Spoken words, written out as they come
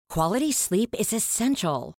Quality sleep is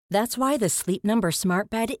essential. That's why the Sleep Number Smart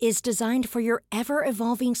Bed is designed for your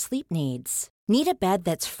ever-evolving sleep needs. Need a bed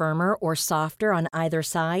that's firmer or softer on either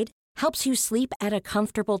side? Helps you sleep at a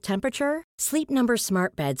comfortable temperature? Sleep Number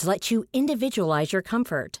Smart Beds let you individualize your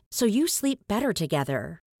comfort, so you sleep better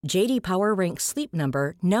together. J.D. Power ranks Sleep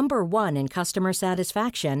Number number 1 in customer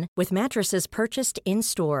satisfaction with mattresses purchased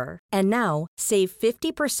in-store. And now, save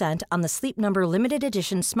 50% on the Sleep Number Limited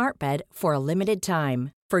Edition Smart Bed for a limited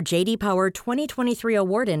time. For J.D. Power 2023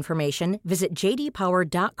 award information, visit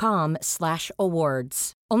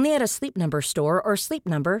jdpower.com/awards. Only at a Sleep Number store or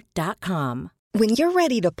sleepnumber.com. When you're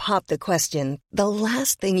ready to pop the question, the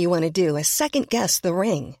last thing you want to do is second-guess the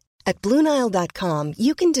ring. At BlueNile.com,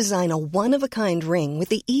 you can design a one-of-a-kind ring with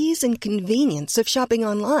the ease and convenience of shopping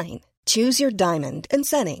online. Choose your diamond and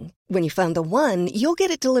setting. When you find the one, you'll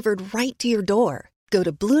get it delivered right to your door. Go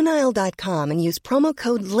to BlueNile.com and use promo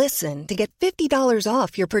code LISTEN to get $50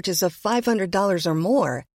 off your purchase of $500 or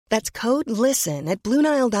more. That's code LISTEN at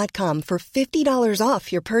BlueNile.com for $50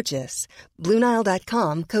 off your purchase.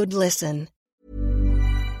 BlueNile.com, code LISTEN.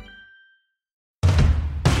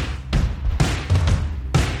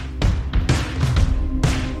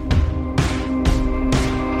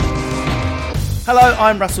 Hello,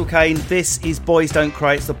 I'm Russell Kane. This is Boys Don't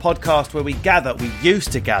Cry. It's the podcast where we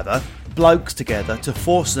used to gather blokes together to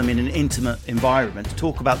force them in an intimate environment to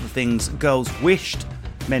talk about the things girls wished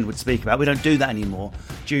men would speak about. We don't do that anymore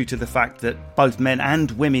due to the fact that both men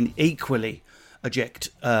and women equally eject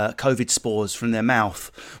COVID spores from their mouth,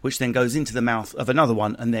 which then goes into the mouth of another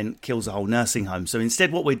one and then kills a whole nursing home. So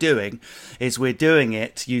instead what we're doing is we're doing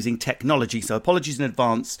it using technology. So apologies in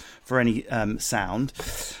advance for any sound,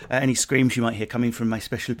 any screams you might hear coming from my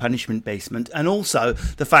special punishment basement. And also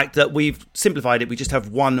the fact that we've simplified it. We just have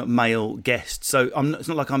one male guest. So it's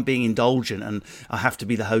not like I'm being indulgent and I have to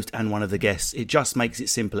be the host and one of the guests. It just makes it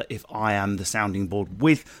simpler if I am the sounding board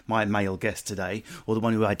with my male guest today, or the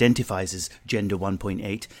one who identifies as gender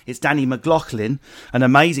 1.8. It's Danny McLaughlin, an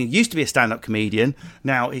amazing, used to be a stand-up comedian.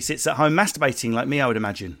 Now he sits at home masturbating like me, I would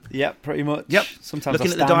imagine. Yep, pretty much. Yep. Sometimes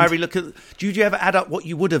looking at the diary, do you ever add up what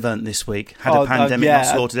you would have earned this week had a pandemic not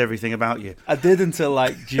slaughtered everything about you? I did until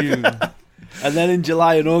like June. And then in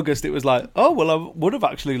July and August, it was like, oh, well, I would have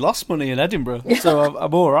actually lost money in Edinburgh, so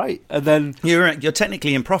I'm all right. And then you're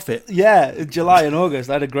technically in profit. Yeah, in July and August,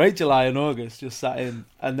 I had a great July and August, just sat in.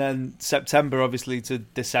 And then September, obviously, to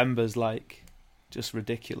December's like just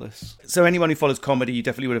ridiculous. So anyone who follows comedy, you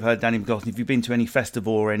definitely would have heard Danny McLaughlin. If you've been to any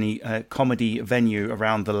festival or any comedy venue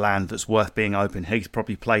around the land that's worth being open, he's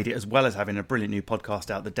probably played it, as well as having a brilliant new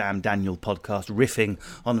podcast out, the Damn Daniel podcast, riffing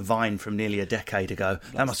on Vine from nearly a decade ago.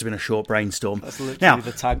 That must have been a short brainstorm. That's literally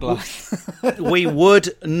the tagline. We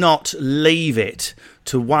would not leave it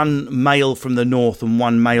to one male from the north and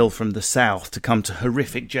one male from the south to come to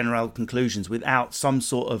horrific general conclusions without some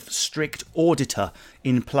sort of strict auditor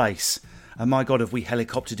in place. And my God, have we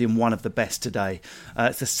helicoptered in one of the best today.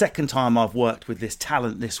 It's the second time I've worked with this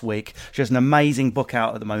talent this week. She has an amazing book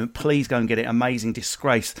out at the moment. Please go and get it. Amazing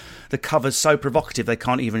Disgrace. The cover's so provocative they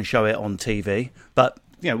can't even show it on TV. But,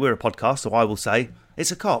 we're a podcast, so I will say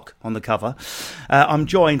it's a cock on the cover. I'm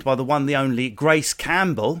joined by the one, the only, Grace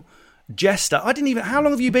Campbell, jester. How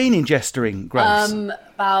long have you been in jestering, Grace?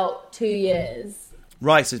 About 2 years.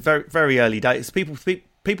 Right, so it's very, very early days.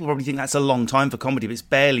 People probably think that's a long time for comedy, but it's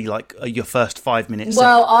barely like your first 5 minutes.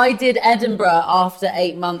 Well, I did Edinburgh after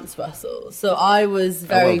 8 months, Russell. So I was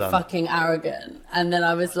very fucking arrogant. And then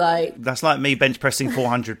I was like... That's like me bench pressing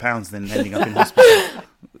 400 pounds and then ending up in hospital.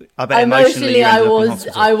 I bet emotionally I was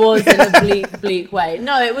in a bleak way.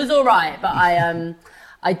 No, it was all right. But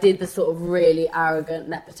I did the sort of really arrogant,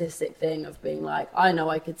 nepotistic thing of being like, I know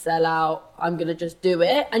I could sell out. I'm going to just do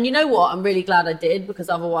it. And you know what? I'm really glad I did, because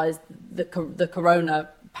otherwise the corona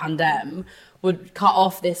pandemic would cut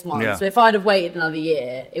off this one. Yeah. So if I'd have waited another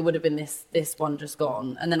year, it would have been this one just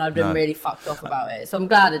gone. And then I'd been really fucked off about it. So I'm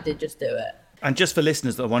glad I did just do it. And just for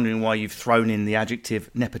listeners that are wondering why you've thrown in the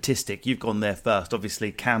adjective nepotistic, you've gone there first.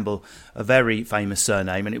 Obviously, Campbell, a very famous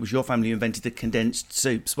surname, and it was your family who invented the condensed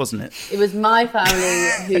soups, wasn't it? It was my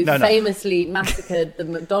family who famously massacred the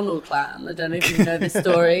McDonald clan. I don't know if you know this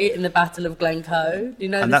story, in the Battle of Glencoe. Do you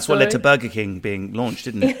know and that's story? What led to Burger King being launched,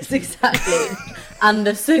 didn't it? Yes, exactly. And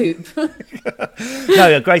the soup.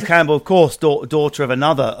 No, Grace Campbell, of course, daughter of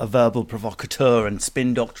another verbal provocateur and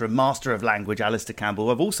spin doctor and master of language, Alistair Campbell,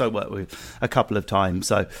 who I've also worked with a couple of times.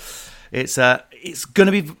 So it's going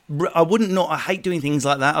to be... I hate doing things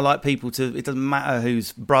like that. I like people to... It doesn't matter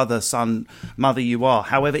whose brother, son, mother you are.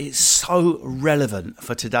 However, it's so relevant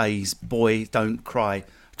for today's Boy Don't Cry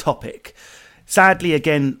topic. Sadly,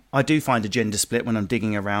 again, I do find a gender split when I'm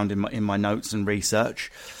digging around in my notes and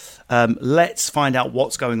research. let's find out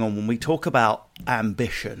what's going on when we talk about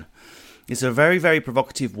ambition. It's a very, very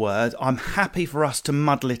provocative word. I'm happy for us to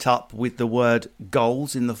muddle it up with the word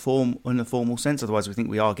goals in the formal sense. Otherwise, we think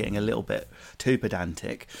we are getting a little bit too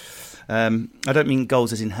pedantic. I don't mean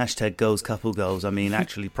goals as in hashtag goals, couple goals. I mean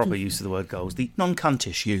actually proper use of the word goals, the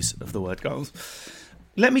non-cuntish use of the word goals.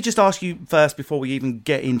 Let me just ask you first, before we even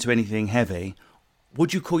get into anything heavy,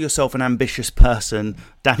 would you call yourself an ambitious person,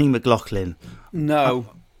 Danny McLaughlin? No.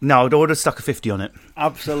 No, I would have stuck a 50 on it.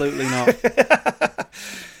 Absolutely not.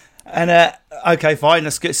 And okay, fine,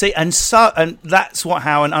 that's good. See, and that's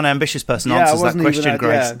how an unambitious person answers that question,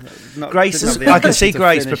 Grace. Grace, I can see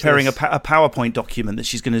Grace preparing a PowerPoint document that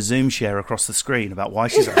she's going to Zoom share across the screen about why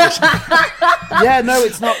she's ambitious. Yeah, no,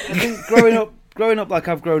 it's not. I think growing up like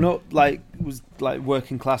I've grown up, like was like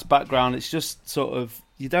working class background. It's just sort of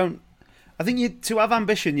I think to have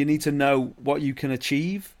ambition, you need to know what you can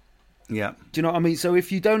achieve. Yeah. Do you know what I mean? So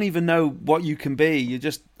if you don't even know what you can be, you're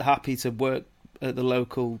just happy to work at the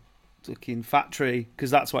local fucking factory because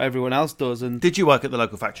that's what everyone else does. And did you work at the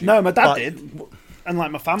local factory? No, my dad did, and like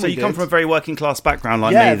my family. So you come from a very working class background,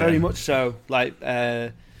 like me. Yeah, very much so. Like,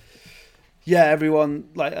 everyone,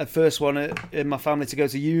 like the first one in my family to go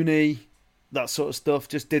to uni, that sort of stuff.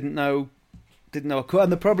 Just didn't know I could.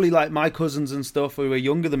 And they're probably like my cousins and stuff who were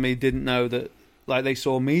younger than me didn't know that. Like they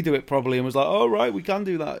saw me do it probably and was like, "Oh right, we can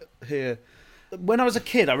do that here." When I was a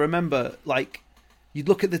kid, I remember like you'd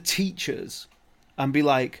look at the teachers and be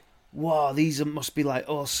like, wow, these must be like,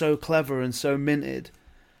 oh, so clever and so minted.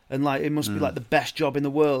 And like, it must be like the best job in the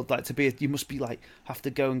world. Like you must be like, have to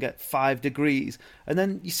go and get 5 degrees. And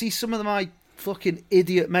then you see some of my fucking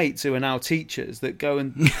idiot mates who are now teachers that go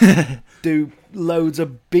and do loads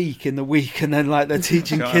of beak in the week. And then like they're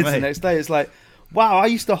teaching kids the next day. It's like, wow, I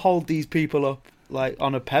used to hold these people up like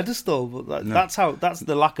on a pedestal. But that's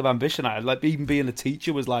the lack of ambition I had. Like even being a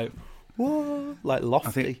teacher was like, whoa, like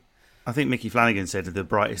lofty. I think Mickey Flanagan said that the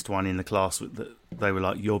brightest one in the class, that they were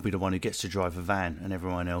like, you'll be the one who gets to drive a van and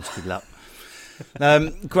everyone else, good luck.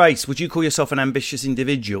 Grace, would you call yourself an ambitious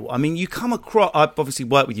individual? I mean, you come across, I've obviously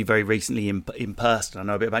worked with you very recently in person. I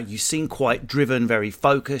know a bit about you. You seem quite driven, very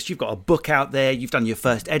focused. You've got a book out there. You've done your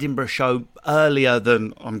first Edinburgh show earlier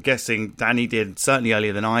than, I'm guessing, Danny did, certainly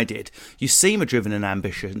earlier than I did. You seem a driven and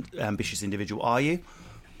ambitious individual, are you?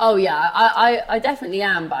 Oh yeah, I definitely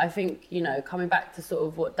am, but I think, coming back to sort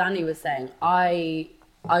of what Danny was saying, I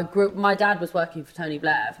grew. My dad was working for Tony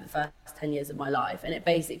Blair for the first 10 years of my life, and it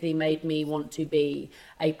basically made me want to be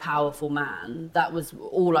a powerful man. That was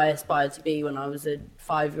all I aspired to be when I was a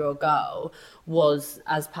 5-year-old girl, was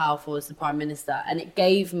as powerful as the Prime Minister, and it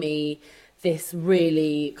gave me this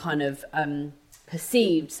really kind of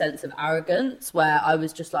perceived sense of arrogance where I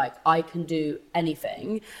was just like, I can do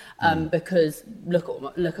anything because look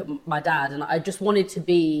at my dad, and I just wanted to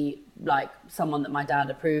be like someone that my dad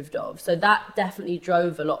approved of. So that definitely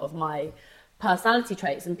drove a lot of my personality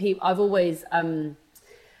traits. And I've always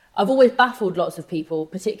baffled lots of people,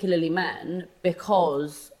 particularly men,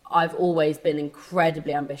 because I've always been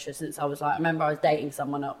incredibly ambitious since I was I remember I was dating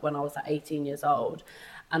someone when I was 18 years old,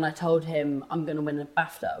 and I told him I'm going to win a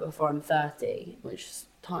BAFTA before I'm 30, which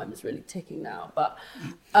time is really ticking now. But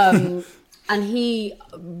and he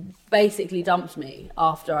basically dumped me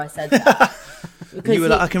after I said that. Because you were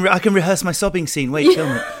like, I can rehearse my sobbing scene. Wait,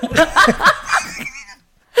 film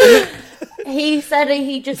it. He said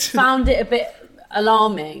he just found it a bit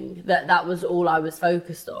alarming that was all I was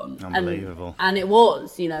focused on. Unbelievable. And it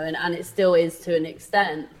was, and it still is to an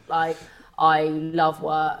extent. Like, I love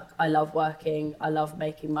work, I love working, I love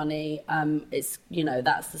making money. It's,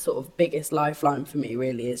 that's the sort of biggest lifeline for me,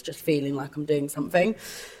 really, is just feeling like I'm doing something.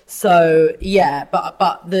 So, yeah,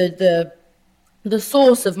 but the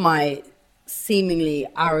source of my seemingly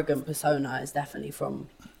arrogant persona is definitely from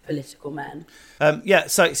political men.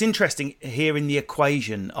 So it's interesting hearing the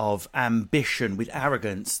equation of ambition with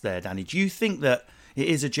arrogance there, Danny. Do you think that it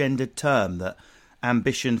is a gendered term, that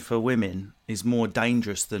ambition for women is more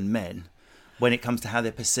dangerous than men when it comes to how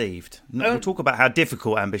they're perceived? We'll talk about how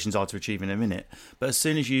difficult ambitions are to achieve in a minute. But as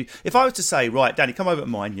soon as if I was to say, right, Danny, come over to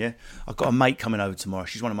mine, yeah? I've got a mate coming over tomorrow.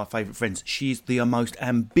 She's one of my favourite friends. She's the most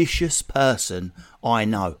ambitious person I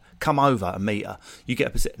know. Come over and meet her. You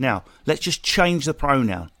get a now. Let's just change the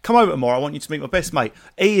pronoun. Come over tomorrow. I want you to meet my best mate.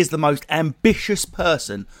 He is the most ambitious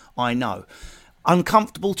person I know.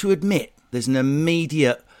 Uncomfortable to admit. There's an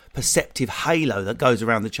immediate perceptive halo that goes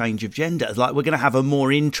around the change of gender. It's like we're going to have a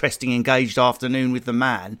more interesting, engaged afternoon with the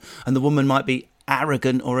man, and the woman might be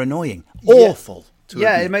arrogant or annoying. Awful.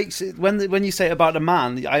 Yeah, it makes it when you say it about a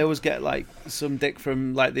man, I always get like some dick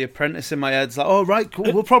from like The Apprentice in my head. It's like, oh right,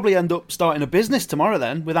 cool. We'll probably end up starting a business tomorrow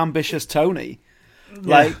then with ambitious Tony.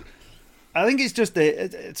 Like, I think it's just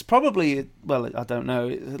it's probably, well, I don't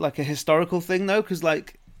know, like a historical thing though, because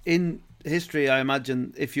like in history, I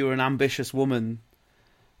imagine if you were an ambitious woman,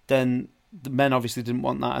 then the men obviously didn't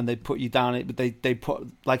want that, and they'd put you down. But they put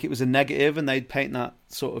like it was a negative, and they'd paint that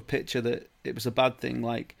sort of picture that it was a bad thing.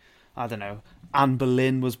 Like, I don't know, Anne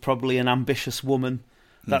Boleyn was probably an ambitious woman.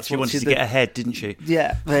 That's she wanted to get ahead, didn't she?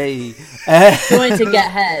 Yeah, she wanted to get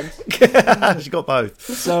ahead. She got both.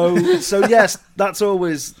 So yes, that's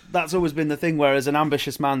always been the thing. Whereas an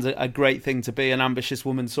ambitious man's a great thing to be. An ambitious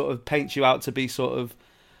woman sort of paints you out to be sort of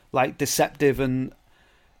like deceptive, and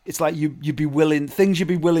it's like you'd be willing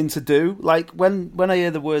to do. Like when I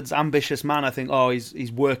hear the words ambitious man, I think, oh,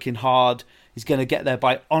 he's working hard. He's going to get there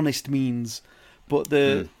by honest means. But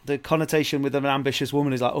the connotation with an ambitious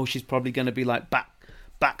woman is like, oh, she's probably going to be like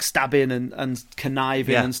backstabbing and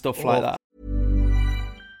conniving and stuff like that.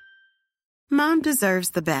 Mom deserves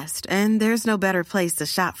the best, and there's no better place to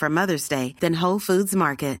shop for Mother's Day than Whole Foods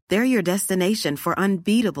Market. They're your destination for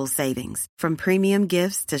unbeatable savings, from premium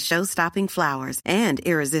gifts to show-stopping flowers and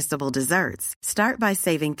irresistible desserts. Start by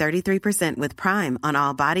saving 33% with Prime on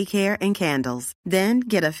all body care and candles. Then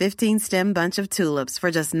get a 15-stem bunch of tulips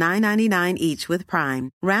for just $9.99 each with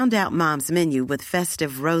Prime. Round out Mom's menu with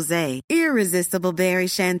festive rosé, irresistible berry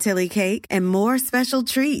chantilly cake, and more special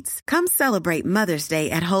treats. Come celebrate Mother's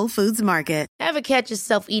Day at Whole Foods Market. Ever catch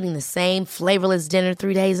yourself eating the same flavorless dinner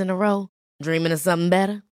 3 days in a row? Dreaming of something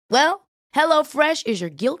better? Well, HelloFresh is your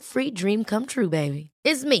guilt-free dream come true, baby.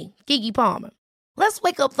 It's me, Keke Palmer. Let's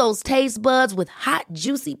wake up those taste buds with hot,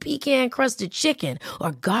 juicy pecan-crusted chicken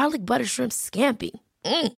or garlic butter shrimp scampi.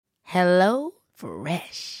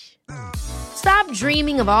 HelloFresh. Stop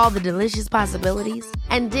dreaming of all the delicious possibilities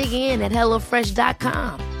and dig in at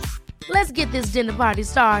HelloFresh.com. Let's get this dinner party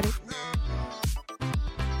started.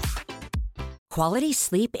 Quality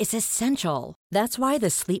sleep is essential. That's why the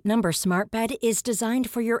Sleep Number Smart Bed is designed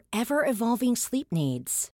for your ever-evolving sleep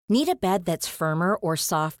needs. Need a bed that's firmer or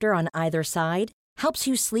softer on either side? Helps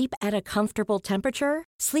you sleep at a comfortable temperature?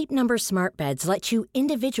 Sleep Number Smart Beds let you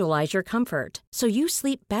individualize your comfort, so you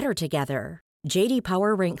sleep better together. J.D.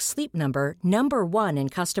 Power ranks Sleep Number number 1 in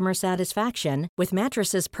customer satisfaction with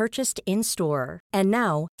mattresses purchased in-store. And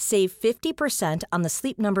now, save 50% on the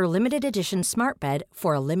Sleep Number Limited Edition Smart Bed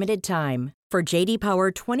for a limited time. For J.D.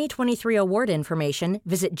 Power 2023 award information,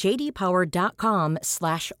 visit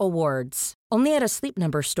jdpower.com/awards. Only at a Sleep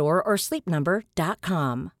Number store or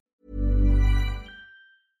sleepnumber.com.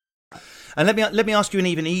 And let me ask you an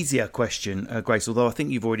even easier question, Grace, although I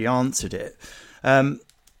think you've already answered it.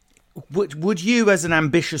 Would you, as an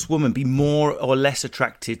ambitious woman, be more or less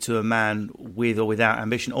attracted to a man with or without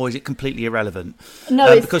ambition, or is it completely irrelevant?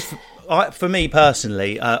 No, because for me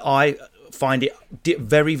personally, I find it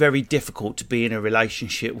very, very difficult to be in a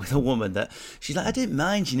relationship with a woman that she's like, I didn't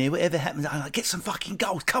mind, whatever happens, I like, get some fucking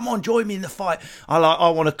gold, come on, join me in the fight. I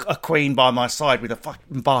want a queen by my side with a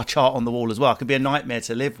fucking bar chart on the wall as well. It could be a nightmare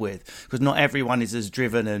to live with, because not everyone is as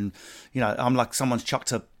driven, and I'm like someone's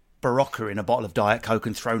chucked a Barocca in a bottle of Diet Coke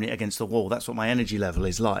and thrown it against the wall. That's what my energy level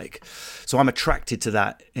is like. So I'm attracted to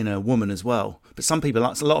that in a woman as well. But some people, a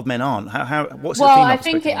lot of men aren't. What's the female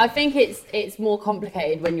perspective? I think it's more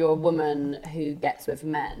complicated when you're a woman who gets with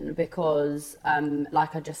men, because,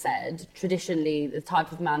 like I just said, traditionally the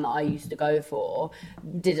type of man that I used to go for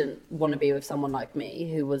didn't want to be with someone like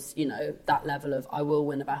me, who was, that level of, I will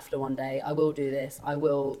win a BAFTA one day, I will do this, I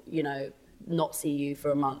will, not see you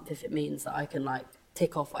for a month if it means that I can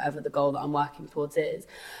tick off whatever the goal that I'm working towards is.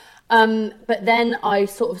 But then I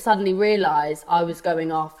sort of suddenly realised I was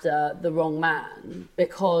going after the wrong man,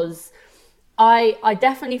 because I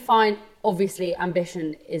definitely find, obviously,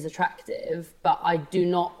 ambition is attractive, but I do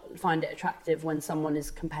not find it attractive when someone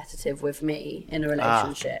is competitive with me in a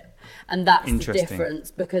relationship. And that's the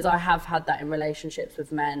difference, because I have had that in relationships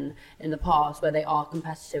with men in the past where they are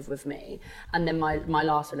competitive with me. And then my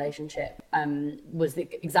last relationship was the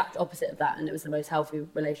exact opposite of that, and it was the most healthy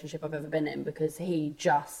relationship I've ever been in, because he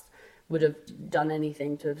just would have done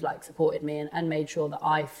anything to have supported me and made sure that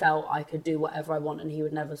I felt I could do whatever I want, and he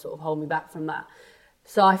would never sort of hold me back from that.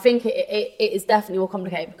 So I think it is definitely more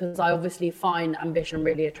complicated, because I obviously find ambition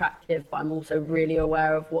really attractive, but I'm also really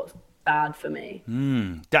aware of what's bad for me.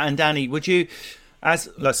 And Danny, would you,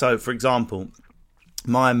 so for example,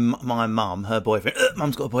 my mum, her boyfriend,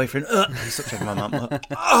 mum's got a boyfriend, stop checking my mum,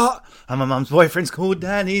 and my mum's boyfriend's called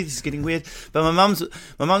Danny, this is getting weird, but my mum's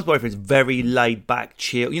boyfriend's very laid back,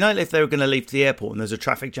 chill. If they were going to leave to the airport and there's a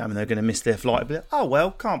traffic jam and they're going to miss their flight, I'd be like, oh well,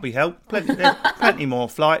 can't be helped, plenty more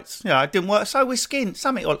flights, it didn't work, so we're skinned,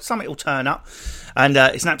 something will turn up. And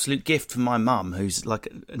it's an absolute gift for my mum, who's like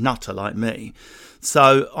a nutter like me,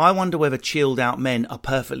 So I wonder whether chilled out men are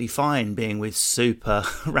perfectly fine being with super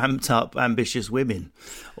ramped up, ambitious women.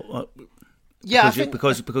 Yeah,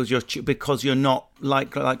 because you're not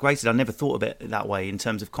like Grace said. I never thought of it that way in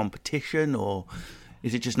terms of competition, or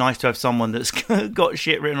is it just nice to have someone that's got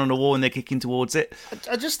shit written on the wall and they're kicking towards it?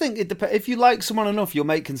 I just think it depends. If you like someone enough, you'll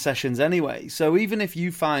make concessions anyway. So even if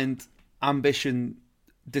you find ambition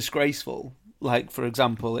disgraceful, like for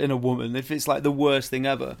example in a woman, if it's like the worst thing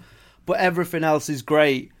ever, but everything else is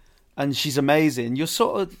great and she's amazing, you're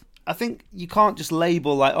sort of, I think you can't just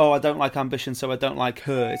label like, oh, I don't like ambition, so I don't like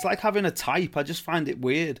her. It's like having a type. I just find it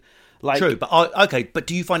weird. Like, true, but okay. But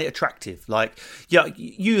do you find it attractive? Like, yeah,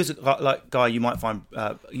 you as a guy, you might find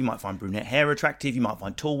brunette hair attractive. You might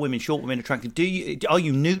find tall women, short women attractive. Are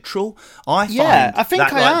you neutral? I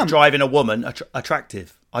think I am driving a woman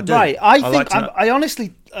attractive. I do. Right. I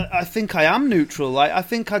honestly think I am neutral. Like, I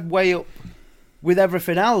think I'd weigh up with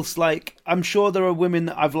everything else. Like, I'm sure there are women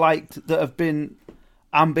that I've liked that have been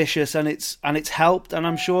ambitious and it's helped, and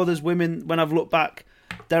I'm sure there's women, when I've looked back,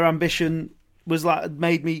 their ambition was like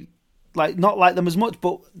made me like not like them as much,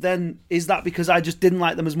 but then is that because I just didn't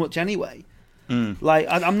like them as much anyway? Like,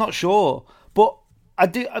 I'm not sure, but I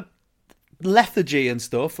do lethargy and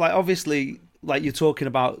stuff, like obviously, like you're talking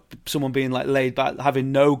about someone being like laid back,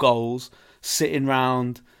 having no goals, sitting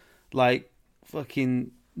round like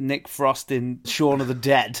fucking Nick Frost in Shaun of the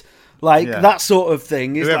Dead. Like, that sort of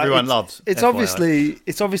thing is who everyone loves. It's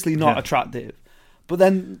obviously not attractive, but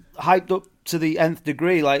then hyped up to the nth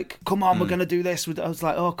degree. Like, come on, we're going to do this. I was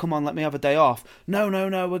like, oh, come on, let me have a day off. No,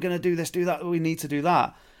 we're going to do this, do that. We need to do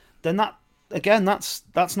that. Then that again, that's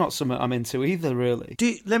not something I'm into either, really.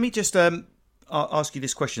 Let me just ask you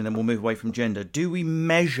this question, then we'll move away from gender. Do we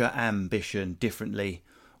measure ambition differently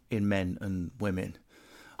in men and women?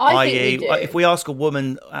 I think we do. If we ask a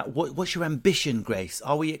woman, what's your ambition, Grace?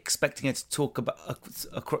 Are we expecting her to talk about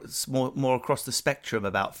more across the spectrum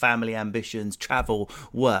about family ambitions, travel,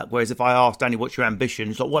 work? Whereas if I asked Danny, what's your ambition?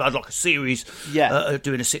 It's like, well, I'd like a series, doing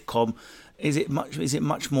a sitcom. Is it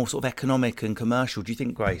much more sort of economic and commercial? Do you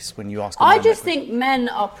think, Grace, when you ask? I just think men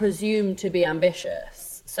are presumed to be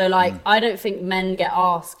ambitious. So, like, I don't think men get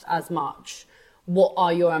asked as much, what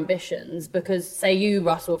are your ambitions? Because say you,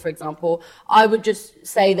 Russell, for example, I would just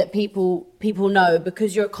say that people know,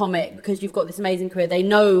 because you're a comic, because you've got this amazing career, they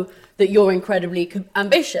know that you're incredibly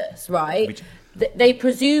ambitious, right? They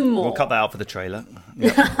presume more. We'll cut that out for the trailer.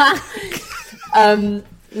 Yep.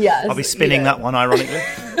 Yeah, I'll be spinning that one, ironically.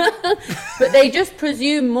 But they just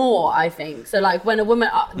presume more, I think. So, like, when a woman,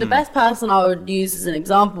 the best person I would use as an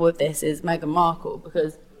example of this is Meghan Markle,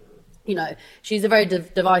 because, you know, she's a very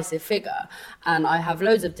divisive figure, and I have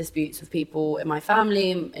loads of disputes with people in my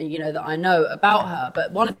family, and you know, that I know about her.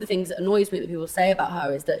 But one of the things that annoys me that people say about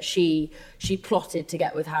her is that she plotted to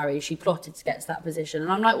get with Harry, she plotted to get to that position, and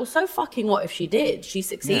I'm like, well, so fucking what if she did? She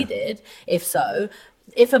succeeded, if so.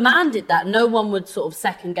 If a man did that, no one would sort of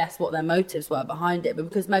second guess what their motives were behind it. But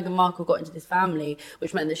because Meghan Markle got into this family,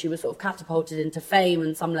 which meant that she was sort of catapulted into fame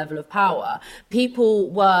and some level of power, people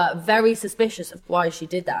were very suspicious of why she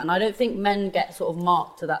did that. And I don't think men get sort of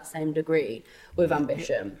marked to that same degree with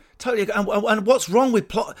ambition. Totally. And what's wrong with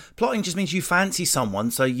plotting? Just means you fancy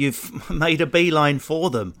someone, so you've made a beeline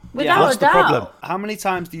for them. Without a doubt. The problem? How many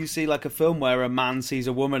times do you see like a film where a man sees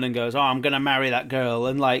a woman and goes, "Oh, I'm going to marry that girl,"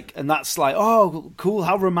 and that's like, "Oh, cool,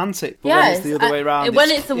 how romantic." But when it's the other way around,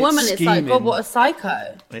 when it's a woman, it's like, "God, what a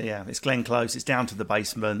psycho." Yeah, it's Glenn Close. It's down to the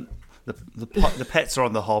basement. The pets are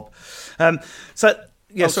on the hob. Danny.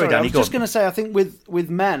 I was just going to say, I think with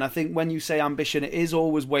men, I think when you say ambition, it is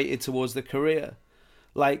always weighted towards the career.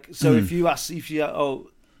 Like, so if you ask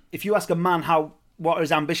a man what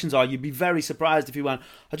his ambitions are, you'd be very surprised if he went,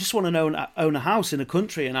 "I just want to own a house in a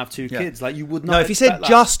country and have 2 kids." Like, you would not. No, if he said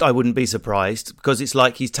that. I wouldn't be surprised, because it's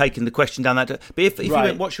like he's taken the question down that. But if he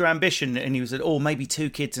went, "What's your ambition?" and he was said, "Oh, maybe 2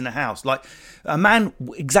 kids in a house," like a man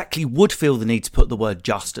exactly would feel the need to put the word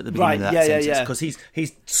 "just" at the beginning of that sentence, because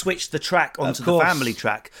he's switched the track onto the family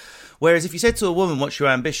track. Whereas if you said to a woman, "What's your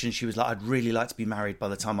ambition?" she was like, "I'd really like to be married by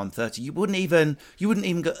the time I'm 30." You wouldn't even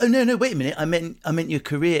go, "Oh no, wait a minute, I meant your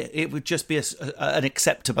career." It would just be an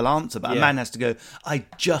acceptable answer. But a man has to go, "I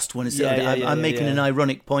just want to say," I'm making an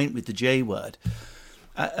ironic point with the J word.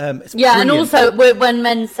 And also when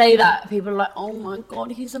men say that, people are like, "Oh my God,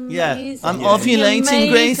 he's amazing." I'm ovulating,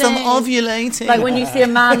 Grace. I'm ovulating. Like when you see a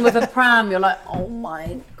man with a pram, you're like, "Oh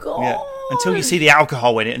my God." Yeah. Until you see the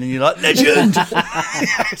alcohol in it, and then you're like, "Legend!"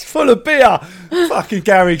 It's full of beer. Fucking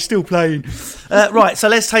garage still playing. Right, so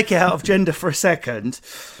let's take it out of gender for a second.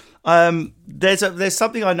 There's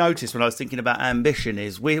something I noticed when I was thinking about ambition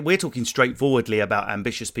is we're talking straightforwardly about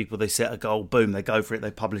ambitious people. They set a goal, boom, they go for it,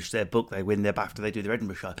 they publish their book, they win their BAFTA, they do their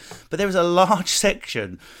Edinburgh show. But there is a large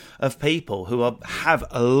section of people who have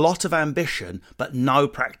a lot of ambition but no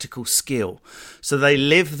practical skill. So they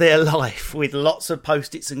live their life with lots of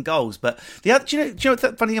post-its and goals. But do you know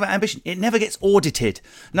the funny thing about ambition? It never gets audited.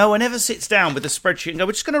 No one ever sits down with a spreadsheet and go,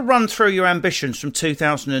 we're just going to run through your ambitions from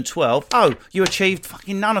 2012. Oh, you achieved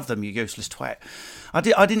fucking none of them, you useless twat. I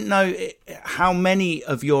didn't know how many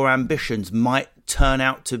of your ambitions might turn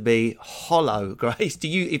out to be hollow, Grace.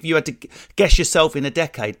 If you had to guess yourself in a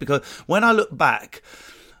decade? Because when I look back,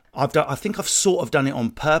 I think I've sort of done it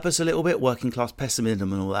on purpose a little bit, working class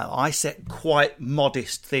pessimism and all that. I set quite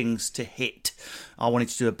modest things to hit. I wanted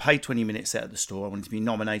to do a paid 20-minute set at the store. I wanted to be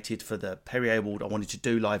nominated for the Perrier Award. I wanted to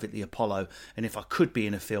do live at the Apollo. And if I could be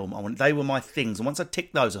in a film, they were my things. And once I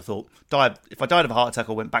ticked those, I thought, if I died of a heart attack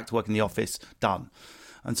or went back to work in the office, done.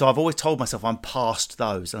 And so I've always told myself I'm past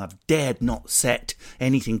those. And I've dared not set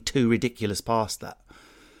anything too ridiculous past that.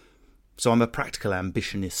 So I'm a practical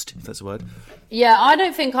ambitionist, if that's a word. Yeah, I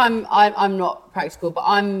don't think I'm not practical, but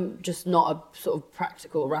I'm just not a sort of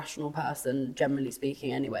practical, rational person, generally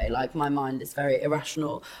speaking anyway. Like, my mind is very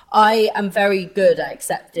irrational. I am very good at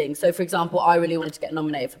accepting. So, for example, I really wanted to get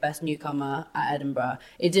nominated for Best Newcomer at Edinburgh.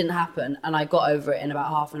 It didn't happen, and I got over it in about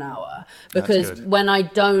half an hour. Because when I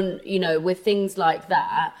don't, with things like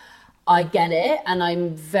that, I get it, and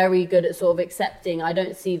I'm very good at sort of accepting. I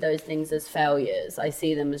don't see those things as failures. I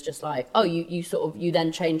see them as just like, oh, you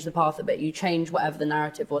then change the path a bit. You change whatever the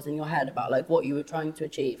narrative was in your head about like what you were trying to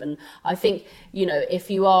achieve. And I think, if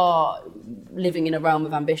you are living in a realm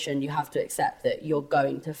of ambition, you have to accept that you're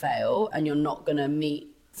going to fail and you're not going to meet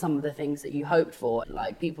some of the things that you hoped for.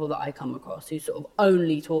 Like, people that I come across who sort of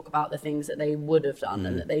only talk about the things that they would have done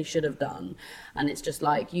and that they should have done, and it's just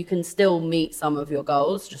like, you can still meet some of your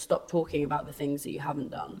goals, just stop talking about the things that you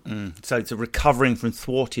haven't done. So it's a recovering from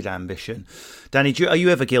thwarted ambition. Danny, are you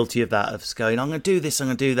ever guilty of that, of going, I'm going to do this, I'm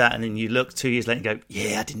going to do that, and then you look 2 years later and go,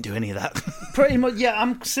 yeah, I didn't do any of that? Pretty much, yeah.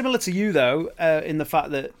 I'm similar to you though, in the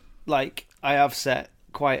fact that like I have set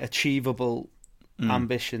quite achievable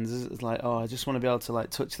ambitions. It's like, I just want to be able to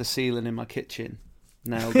like touch the ceiling in my kitchen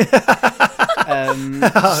now.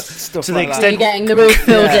 Stuff to like the extent You're getting the roof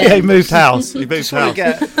filled in. Yeah, he moved house. He moved house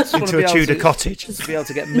into into a Tudor cottage. Just to be able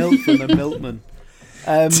to get milk from the milkman.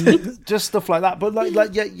 Just stuff like that. But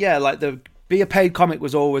like be a paid comic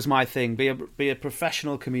was always my thing. Be a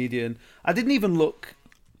professional comedian. I didn't even look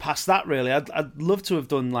past that really. I'd love to have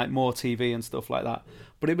done like more TV and stuff like that.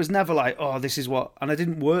 But it was never like, this is what, and I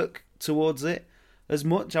didn't work towards it as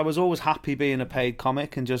much. I was always happy being a paid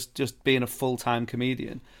comic and just being a full-time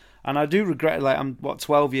comedian. And I do regret, like, I'm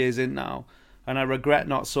 12 years in now, and I regret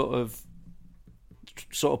not sort of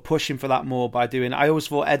pushing for that more by doing. I always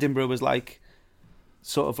thought Edinburgh was like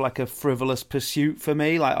sort of like a frivolous pursuit for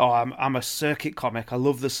me. Like, I'm a circuit comic. I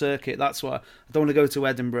love the circuit. That's what I don't want to go to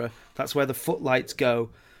Edinburgh. That's where the footlights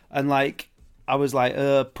go. And like, I was like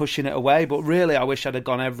pushing it away. But really, I wish I'd have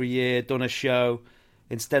gone every year, done a show,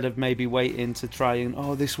 instead of maybe waiting to try and,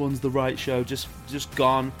 this one's the right show, just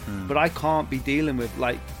gone. But I can't be dealing with,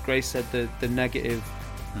 like Grace said, the negative.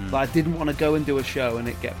 Like, I didn't want to go and do a show and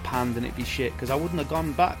it get panned and it be shit, because I wouldn't have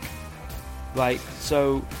gone back. Like,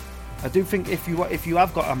 so I do think if you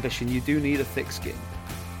have got ambition, you do need a thick skin.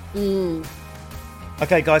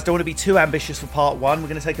 Okay, guys, don't want to be too ambitious for part one. We're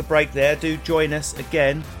going to take a break there. Do join us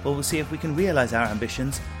again, or we'll see if we can realise our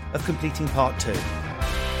ambitions of completing part two.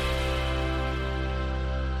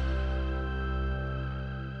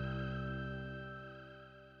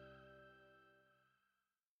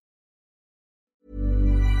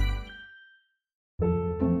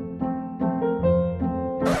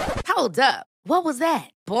 Hold up. What was that?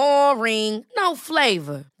 Boring. No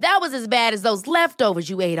flavor. That was as bad as those leftovers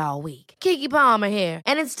you ate all week. Keke Palmer here.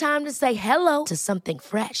 And it's time to say hello to something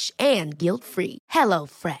fresh and guilt-free. Hello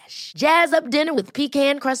Fresh. Jazz up dinner with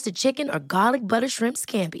pecan-crusted chicken or garlic butter shrimp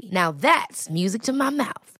scampi. Now that's music to my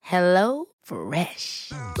mouth. Hello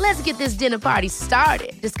Fresh. Let's get this dinner party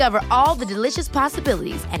started. Discover all the delicious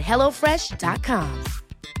possibilities at HelloFresh.com.